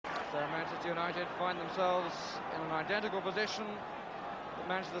So Manchester United find themselves in an identical position that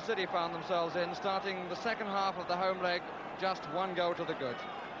Manchester City found themselves in, starting the second half of the home leg, just one goal to the good.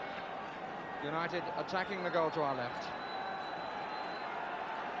 United attacking the goal to our left.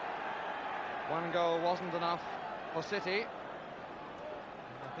 One goal wasn't enough for City.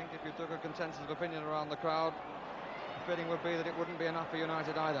 I think if you took a consensus of opinion around the crowd, the feeling would be that it wouldn't be enough for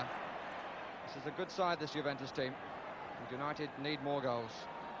United either. This is a good side, this Juventus team, and United need more goals.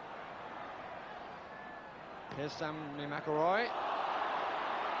 Here's McIlroy,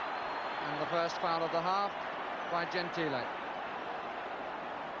 and the first foul of the half by Gentile.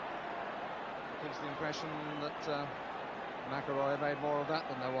 Gives the impression that McIlroy made more of that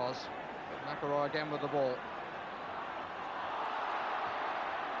than there was. But McIlroy again with the ball.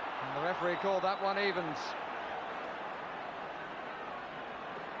 And the referee called that one evens.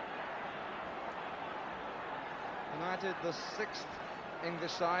 United, the sixth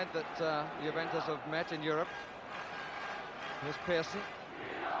English side that Juventus have met in Europe. Here's Pearson,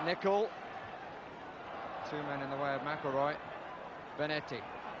 Nicholl, two men in the way of McIlroy, Benetti,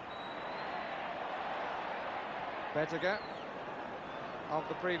 Bettega. Of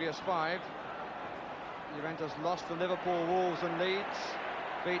the previous five, Juventus lost to Liverpool, Wolves and Leeds,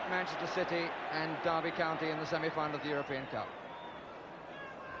 beat Manchester City and Derby County in the semi-final of the European Cup.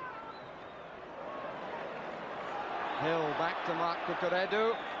 Hill back to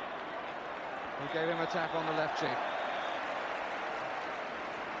Cuccureddu, who gave him a tap on the left cheek.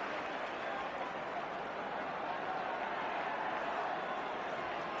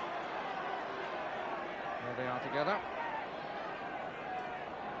 There they are together.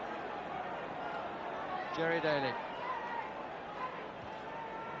 Daly.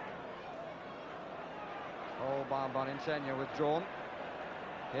 Oh, Boninsegna withdrawn.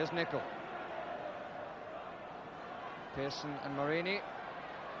 Here's Nicholl. Pearson and Morini.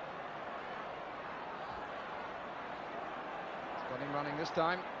 He's got him running this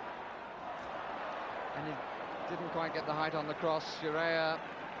time. And he didn't quite get the height on the cross. Scirea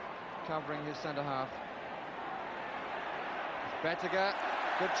covering his centre half. Bettega.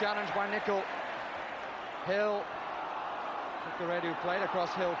 Good challenge by Nicholl. Hill. Cuccureddu played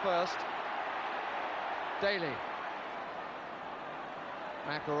across Hill first. Daly.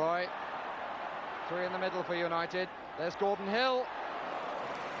 McIlroy. Three in the middle for United. There's Gordon Hill.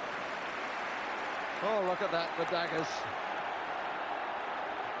 Oh, look at that, the daggers.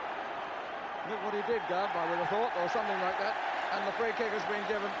 Look what he did, Gav, I would have thought, or something like that. And the free kick has been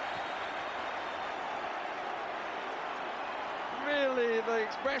given. Really, the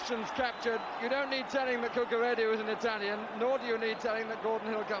expression's captured. You don't need telling that Cuccureddu is an Italian, nor do you need telling that Gordon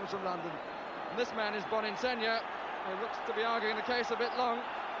Hill comes from London. And this man is Boninsegna, who looks to be arguing the case a bit long.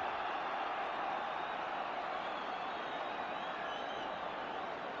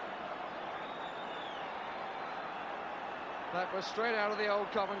 That was straight out of the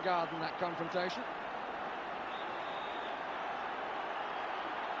old Covent Garden, that confrontation.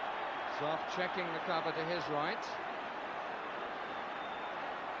 Zoff checking the cover to his right.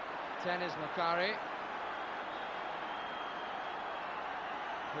 10 is Macari.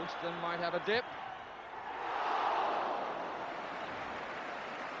 Houston might have a dip.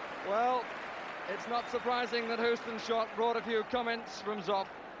 Well, it's not surprising that Houston's shot brought a few comments from Zoff.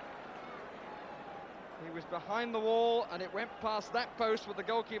 He was behind the wall and it went past that post with the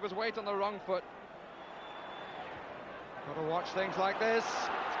goalkeeper's weight on the wrong foot. Got to watch things like this.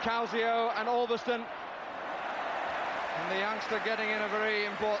 It's Causio and Albiston. And the youngster getting in a very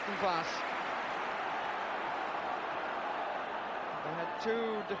important pass. They had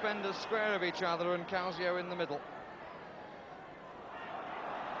two defenders square of each other and Causio in the middle.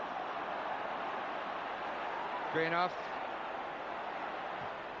 Greenhoff.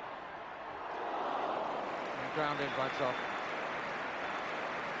 And grounded by Zoff.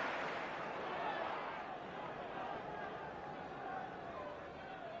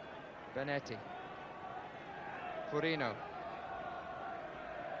 Benetti. Furino.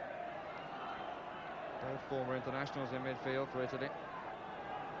 Both former internationals in midfield for Italy.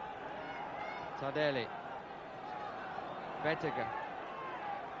 Tardelli. Bettega.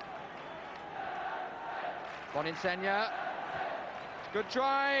 Boninsegna. Good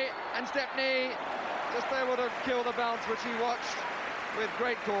try, and Stepney just able to kill the bounce, which he watched with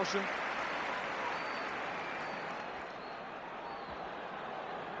great caution.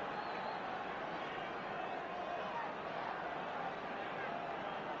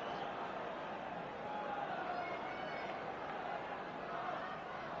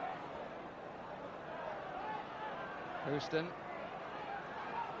 Houston.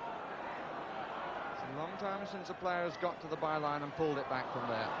 It's a long time since a player has got to the byline and pulled it back from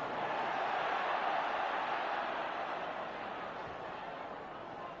there.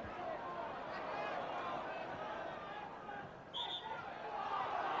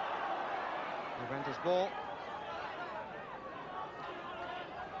 Juventus ball.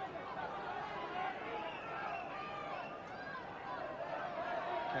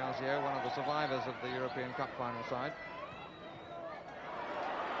 Causio, one of the survivors of the European Cup final side.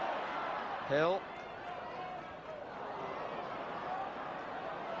 Hill.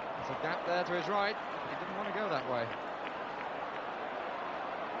 There's a gap there to his right. He didn't want to go that way.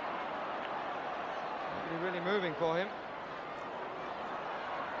 Nobody really moving for him.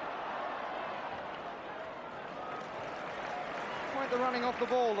 Quite the running off the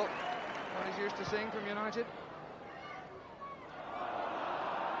ball that one is used to seeing from United.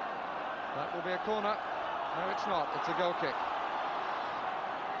 That will be a corner. No, it's not. It's a goal kick.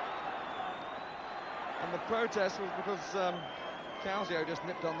 And the protest was because Causio just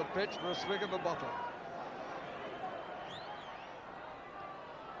nipped on the pitch for a swig of a bottle.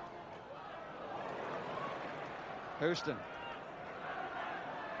 Houston.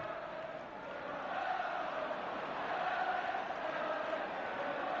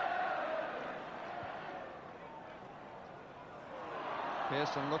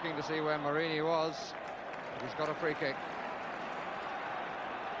 Pearson looking to see where Morini was. He's got a free kick.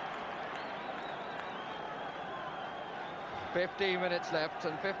 "15 minutes left,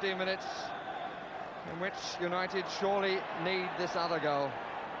 and 15 minutes in which United surely need this other goal.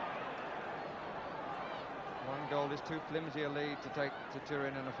 One goal is too flimsy a lead to take to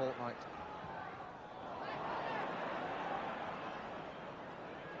Turin in a fortnight.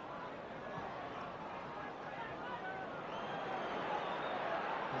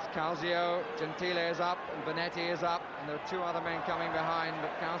 Causio, Gentile is up, and Benetti is up, and there are two other men coming behind,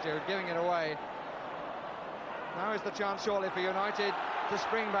 but Causio giving it away. Now is the chance surely for United to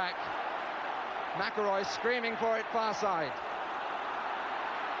spring back. McIlroy screaming for it far side.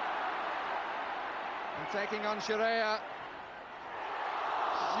 And taking on Scirea.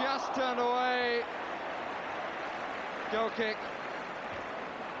 Just turned away. Goal kick.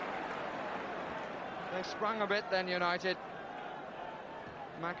 They sprung a bit then, United.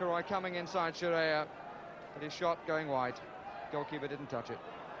 McIlroy coming inside Scirea, but his shot going wide. Goalkeeper didn't touch it.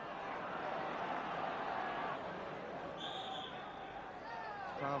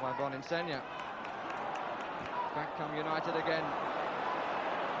 Foul by Boninsegna. Back come United again.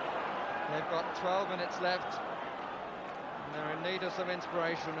 They've got 12 minutes left. And they're in need of some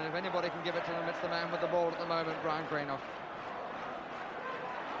inspiration, and if anybody can give it to them, it's the man with the ball at the moment, Greenhoff.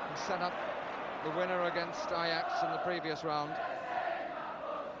 He set up the winner against Ajax in the previous round.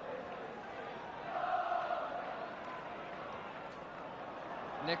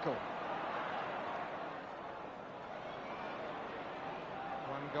 Nicholl.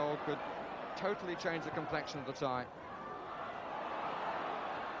 One goal could totally change the complexion of the tie.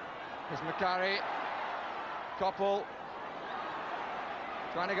 Here's Macari. Coppell.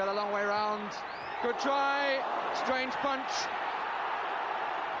 Trying to go the long way round. Good try. Strange punch.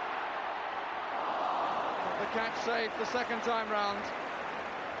 The catch saved the second time round.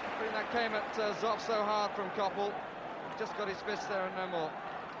 I think that came at Zoff so hard from Coppell. Just got his fist there and no more.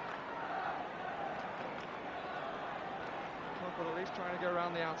 But at least trying to go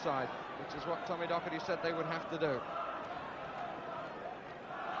around the outside, which is what Tommy Doherty said they would have to do.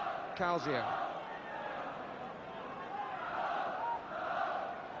 Causio.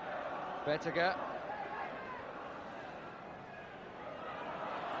 Bettega.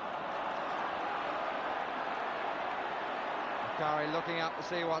 Macari looking up to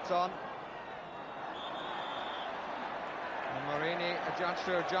see what's on. And Morini, adjudged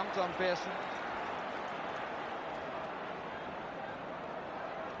to have jumped on Pearson.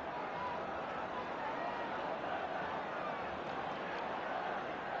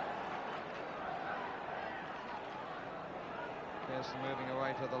 Pearson moving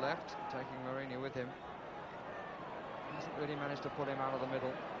away to the left, taking Morini with him. Hasn't really managed to pull him out of the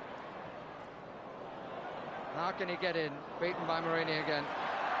middle. How can he get in? Beaten by Morini again.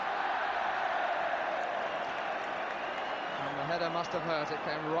 And the header must have hurt. It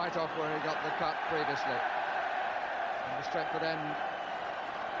came right off where he got the cut previously. And the Stretford end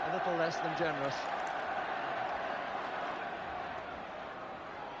a little less than generous.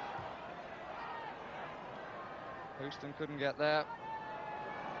 Houston couldn't get there.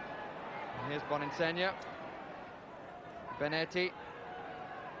 And here's Boninsegna. Benetti.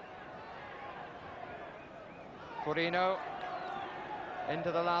 Furino.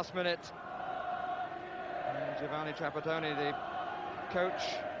 Into the last minute. And Giovanni Trapattoni, the coach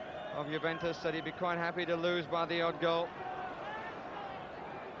of Juventus, said he'd be quite happy to lose by the odd goal.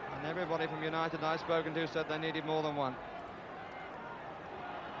 And everybody from United I've spoken to said they needed more than one.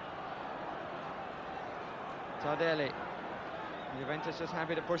 Tardelli. Juventus just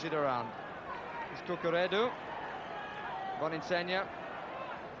happy to push it around. It's Cuccureddu, Boninsegna,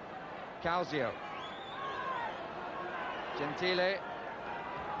 Causio, Gentile,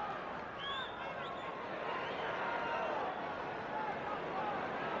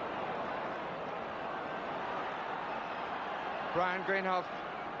 Brian Greenhoff,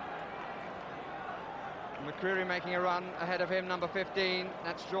 McCreery making a run ahead of him, number 15,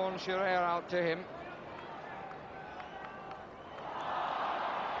 that's John Scirea out to him.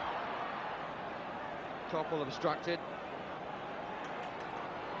 Coppell obstructed.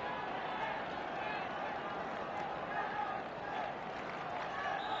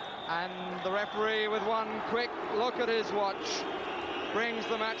 And the referee, with one quick look at his watch, brings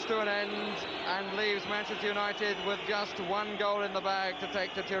the match to an end and leaves Manchester United with just one goal in the bag to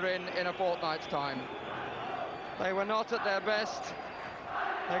take to Turin in a fortnight's time. They were not at their best.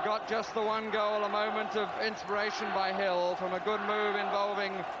 They got just the one goal, a moment of inspiration by Hill from a good move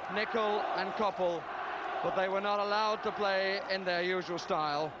involving Nicholl and Coppell, but they were not allowed to play in their usual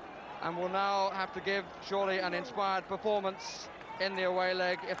style and will now have to give, surely, an inspired performance in the away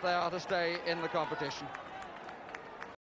leg if they are to stay in the competition.